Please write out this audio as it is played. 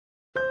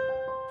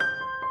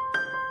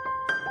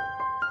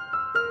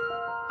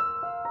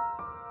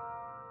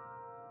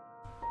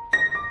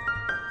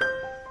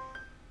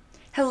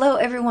Hello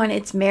everyone,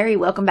 it's Mary.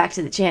 Welcome back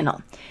to the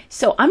channel.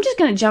 So I'm just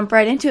going to jump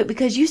right into it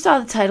because you saw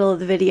the title of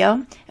the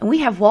video and we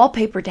have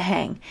wallpaper to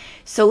hang.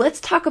 So let's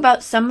talk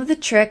about some of the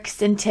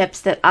tricks and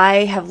tips that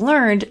I have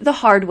learned the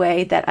hard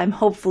way that I'm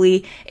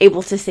hopefully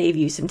able to save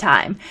you some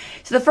time.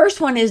 So the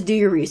first one is do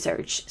your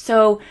research.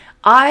 So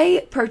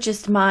I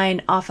purchased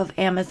mine off of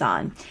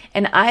Amazon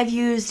and I've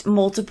used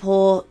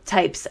multiple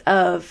types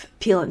of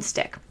peel and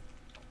stick,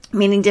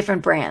 meaning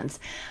different brands,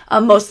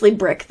 mostly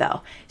brick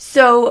though.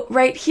 So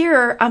right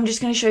here, I'm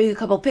just going to show you a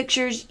couple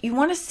pictures. You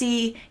want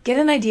to get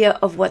an idea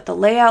of what the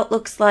layout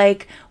looks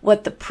like,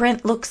 what the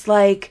print looks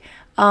like,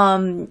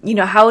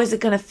 how is it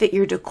going to fit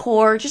your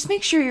decor. Just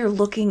make sure you're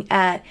looking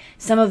at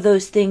some of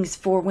those things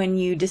for when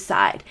you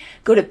decide.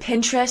 Go to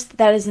Pinterest.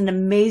 That is an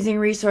amazing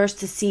resource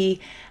to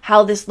see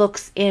how this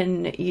looks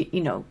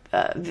in,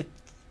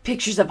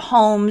 pictures of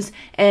homes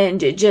and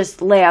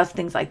just layouts,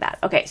 things like that.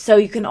 Okay, so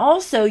you can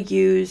also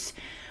use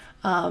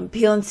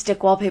peel and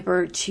stick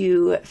wallpaper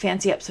to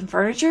fancy up some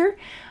furniture.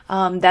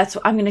 I'm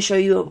going to show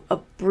you a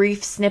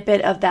brief snippet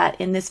of that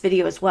in this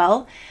video as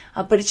well.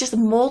 But it's just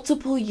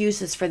multiple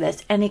uses for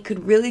this, and it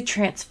could really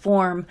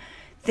transform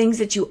things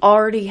that you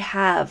already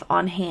have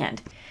on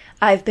hand.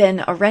 I've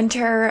been a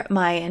renter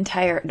my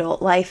entire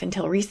adult life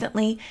until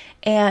recently,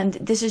 and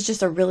this is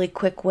just a really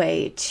quick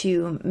way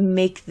to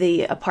make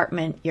the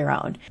apartment your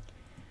own.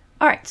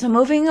 All right, so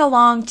moving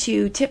along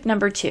to tip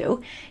number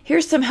 2,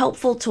 here's some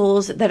helpful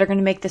tools that are going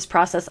to make this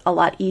process a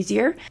lot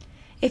easier.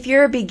 If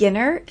you're a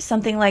beginner,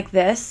 something like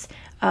this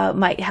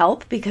might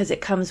help because it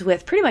comes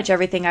with pretty much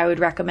everything I would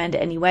recommend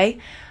anyway.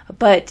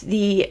 But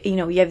you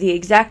have the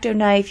X-Acto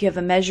knife, you have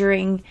a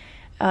measuring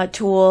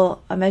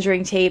tool, a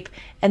measuring tape,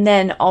 and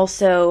then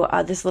also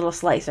this little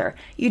slicer.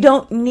 You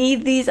don't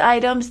need these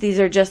items.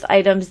 These are just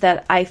items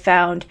that I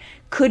found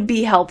could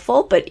be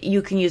helpful, but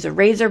you can use a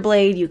razor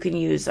blade, you can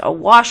use a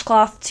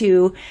washcloth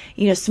to,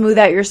 smooth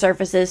out your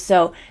surfaces.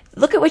 So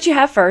look at what you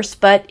have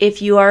first, but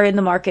if you are in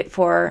the market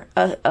for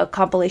a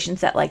compilation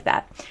set like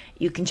that,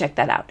 you can check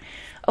that out.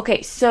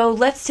 Okay, so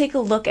let's take a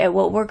look at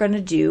what we're going to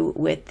do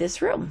with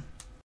this room.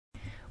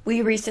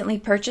 We recently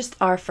purchased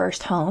our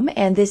first home,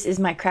 and this is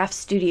my craft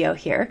studio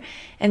here.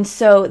 And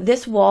so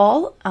this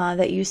wall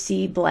that you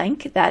see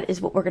blank, that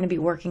is what we're going to be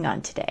working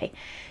on today.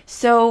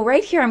 So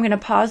right here, I'm going to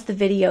pause the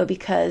video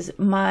because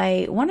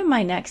one of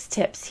my next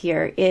tips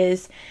here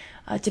is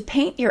to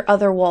paint your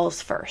other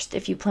walls first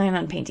if you plan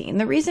on painting. And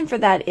the reason for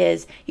that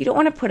is you don't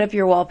want to put up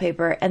your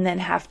wallpaper and then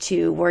have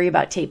to worry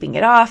about taping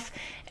it off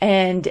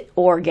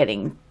or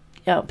getting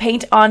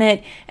paint on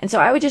it. And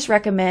so I would just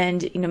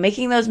recommend,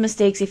 making those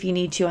mistakes if you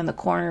need to on the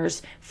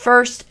corners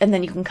first, and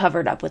then you can cover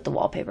it up with the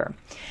wallpaper.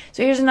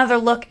 So here's another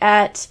look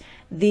at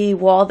the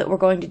wall that we're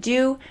going to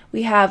do.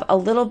 We have a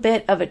little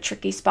bit of a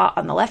tricky spot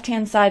on the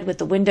left-hand side with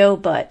the window,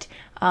 but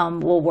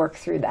we'll work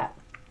through that.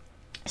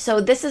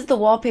 So this is the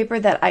wallpaper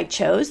that I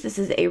chose. This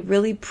is a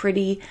really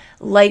pretty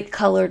light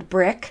colored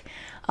brick.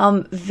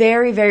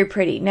 Very, very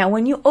pretty. Now,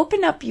 when you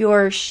open up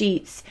your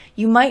sheets,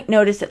 you might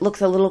notice it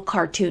looks a little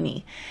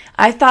cartoony.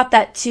 I thought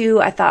that too.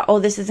 I thought, oh,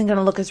 this isn't going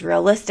to look as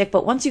realistic,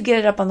 but once you get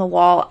it up on the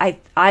wall,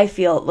 I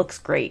feel it looks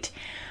great.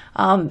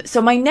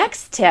 So my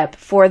next tip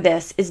for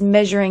this is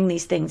measuring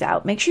these things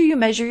out. Make sure you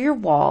measure your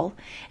wall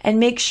and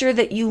make sure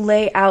that you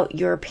lay out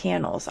your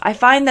panels. I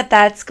find that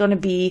that's going to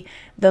be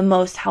the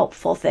most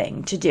helpful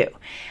thing to do.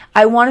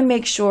 I want to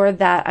make sure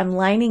that I'm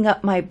lining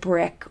up my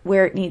brick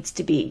where it needs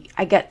to be.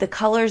 I get the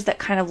colors that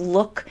kind of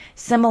look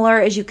similar,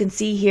 as you can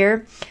see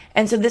here.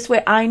 And so this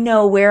way I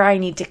know where I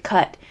need to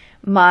cut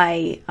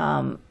my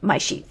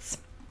sheets.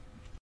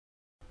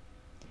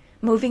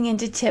 Moving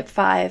into tip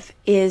 5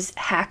 is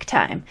hack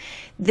time.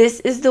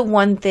 This is the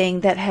one thing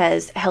that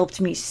has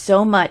helped me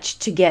so much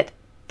to get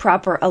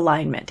proper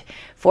alignment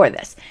for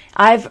this.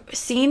 I've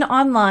seen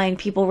online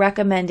people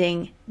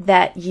recommending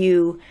that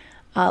you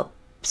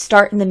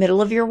start in the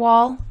middle of your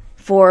wall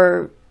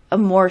for a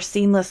more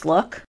seamless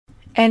look.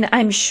 And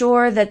I'm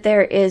sure that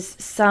there is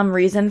some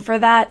reason for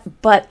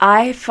that, but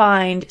I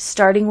find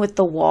starting with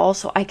the wall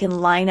so I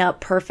can line up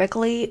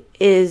perfectly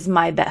is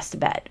my best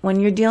bet. When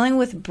you're dealing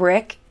with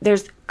brick,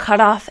 there's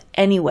cutoff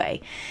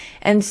anyway.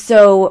 And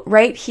so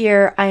right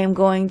here, I am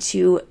going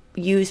to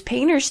use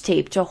painter's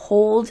tape to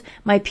hold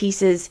my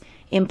pieces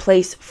in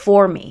place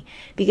for me.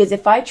 Because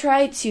if I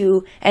try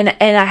to, and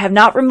I have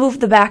not removed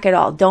the back at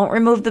all, don't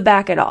remove the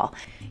back at all.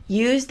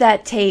 Use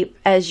that tape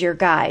as your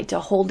guide to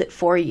hold it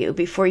for you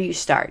before you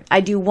start. I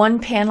do one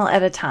panel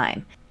at a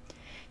time.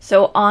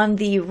 So on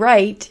the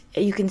right,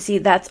 you can see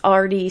that's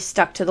already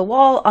stuck to the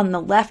wall. On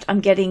the left,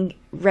 I'm getting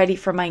ready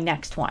for my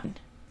next one.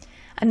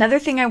 Another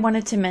thing I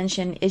wanted to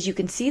mention is you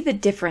can see the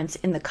difference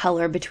in the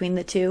color between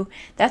the two.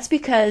 That's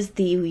because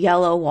the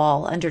yellow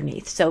wall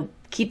underneath. So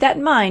keep that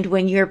in mind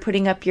when you're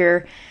putting up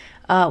your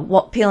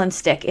peel and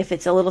stick. If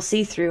it's a little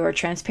see-through or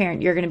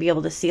transparent, you're going to be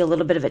able to see a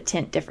little bit of a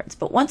tint difference.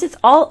 But once it's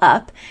all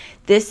up,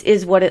 this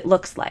is what it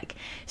looks like.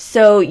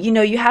 So,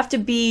 you have to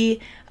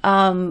be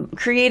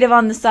creative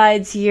on the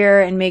sides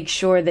here and make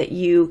sure that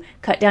you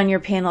cut down your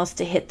panels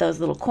to hit those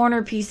little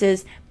corner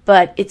pieces,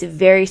 but it's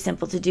very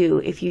simple to do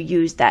if you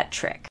use that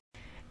trick.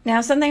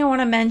 Now, something I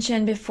want to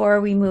mention before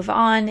we move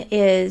on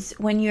is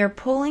when you're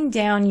pulling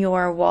down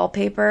your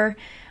wallpaper,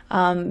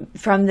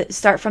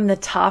 start from the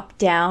top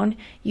down,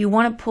 you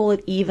want to pull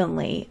it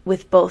evenly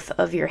with both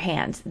of your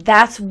hands.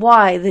 That's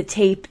why the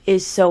tape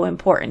is so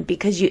important,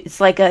 because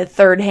it's like a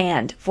third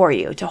hand for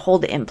you to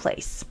hold it in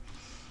place.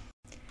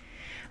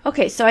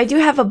 Okay, so I do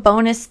have a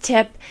bonus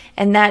tip,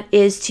 and that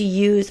is to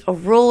use a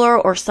ruler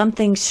or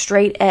something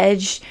straight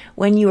edged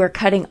when you are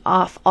cutting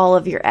off all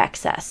of your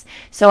excess.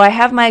 So I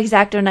have my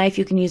X-Acto knife.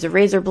 You can use a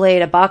razor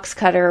blade, a box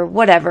cutter,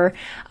 whatever.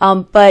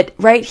 But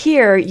right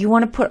here, you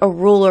want to put a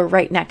ruler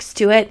right next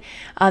to it.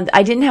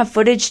 I didn't have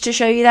footage to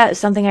show you that.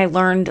 It's something I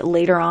learned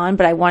later on,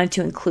 but I wanted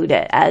to include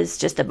it as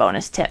just a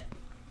bonus tip.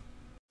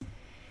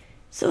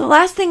 So the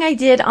last thing I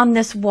did on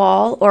this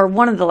wall, or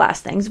one of the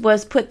last things,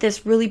 was put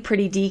this really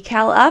pretty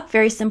decal up.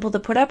 Very simple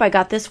to put up. I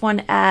got this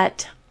one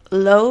at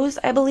Lowe's,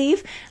 I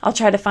believe. I'll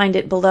try to find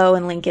it below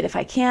and link it if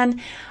I can.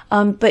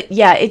 But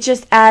yeah, it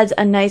just adds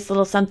a nice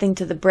little something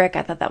to the brick.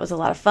 I thought that was a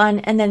lot of fun.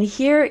 And then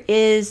here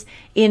is,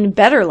 in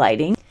better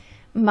lighting,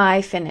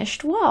 my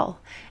finished wall.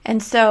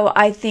 And so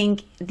I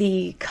think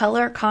the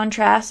color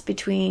contrast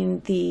between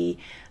the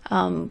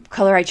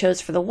color I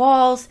chose for the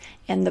walls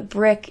and the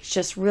brick,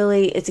 just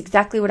really, it's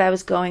exactly what I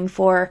was going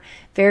for.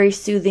 Very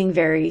soothing,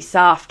 very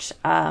soft.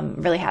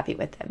 Really happy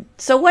with them.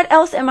 So what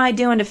else am I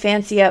doing to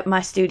fancy up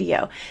my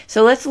studio?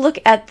 So let's look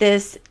at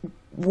this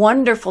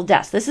wonderful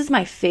desk. This is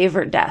my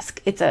favorite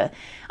desk.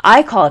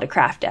 I call it a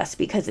craft desk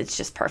because it's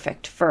just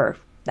perfect for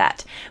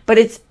that. But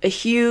it's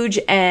huge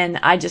and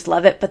I just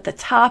love it. But the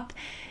top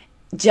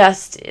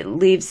just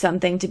leaves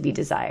something to be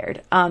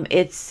desired.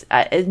 It's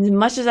as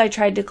much as I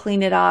tried to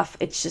clean it off,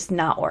 it's just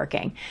not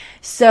working.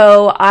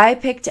 So I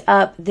picked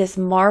up this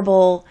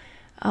marble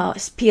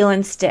peel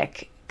and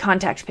stick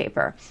contact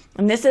paper,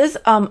 and this is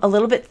a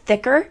little bit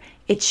thicker.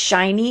 It's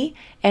shiny,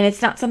 and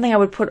it's not something I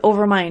would put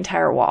over my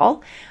entire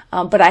wall.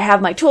 But I have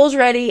my tools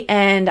ready,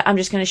 and I'm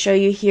just going to show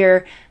you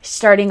here,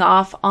 starting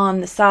off on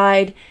the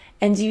side.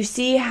 And do you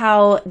see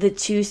how the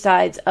two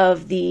sides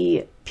of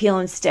the peel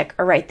and stick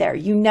are right there?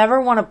 You never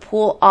want to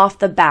pull off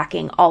the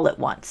backing all at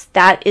once.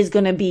 That is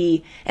going to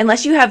be,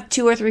 unless you have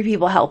 2 or 3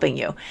 people helping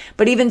you.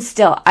 But even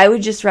still, I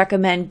would just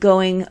recommend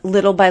going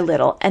little by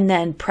little and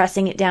then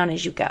pressing it down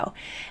as you go.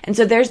 And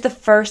so there's the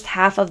first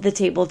half of the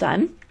table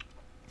done.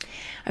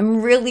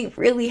 I'm really,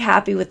 really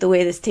happy with the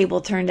way this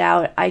table turned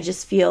out. I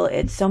just feel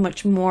it's so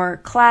much more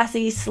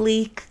classy,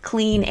 sleek,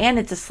 clean, and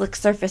it's a slick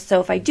surface.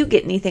 So if I do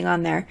get anything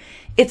on there,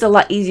 it's a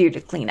lot easier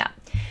to clean up.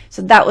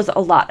 So that was a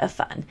lot of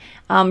fun.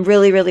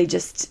 Really, really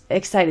just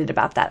excited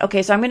about that.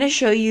 Okay, so I'm going to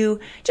show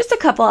you just a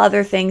couple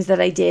other things that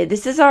I did.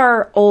 This is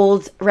our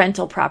old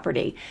rental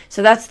property.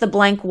 So that's the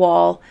blank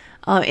wall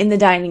in the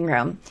dining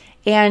room.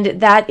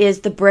 And that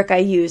is the brick I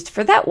used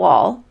for that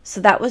wall.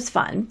 So that was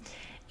fun.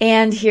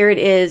 And here it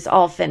is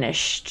all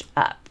finished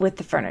up with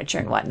the furniture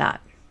and whatnot.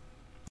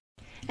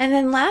 And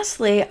then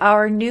lastly,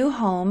 our new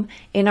home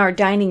in our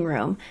dining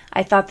room.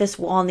 I thought this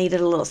wall needed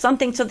a little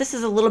something. So this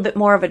is a little bit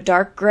more of a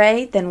dark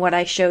gray than what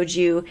I showed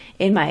you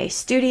in my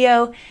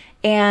studio.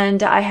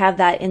 And I have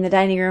that in the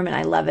dining room and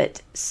I love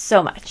it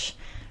so much.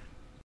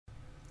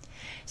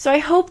 So I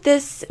hope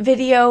this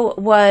video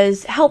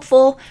was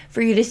helpful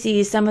for you to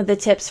see some of the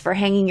tips for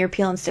hanging your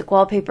peel and stick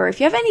wallpaper.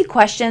 If you have any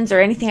questions or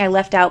anything I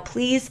left out,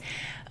 please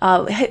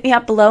hit me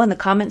up below in the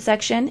comment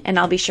section and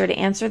I'll be sure to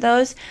answer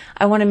those.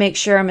 I want to make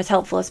sure I'm as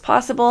helpful as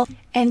possible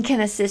and can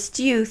assist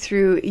you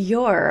through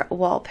your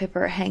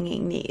wallpaper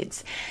hanging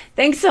needs.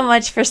 Thanks so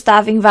much for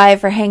stopping by,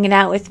 for hanging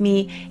out with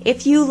me.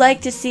 If you like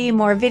to see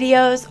more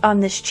videos on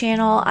this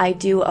channel, I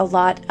do a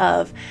lot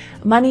of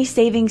money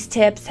savings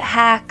tips,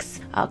 hacks,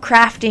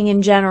 crafting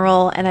in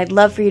general, and I'd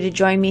love for you to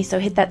join me. So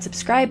hit that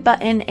subscribe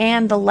button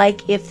and the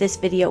like if this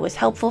video was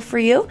helpful for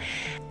you.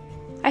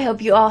 I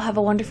hope you all have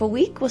a wonderful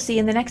week. We'll see you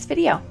in the next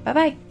video.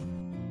 Bye-bye.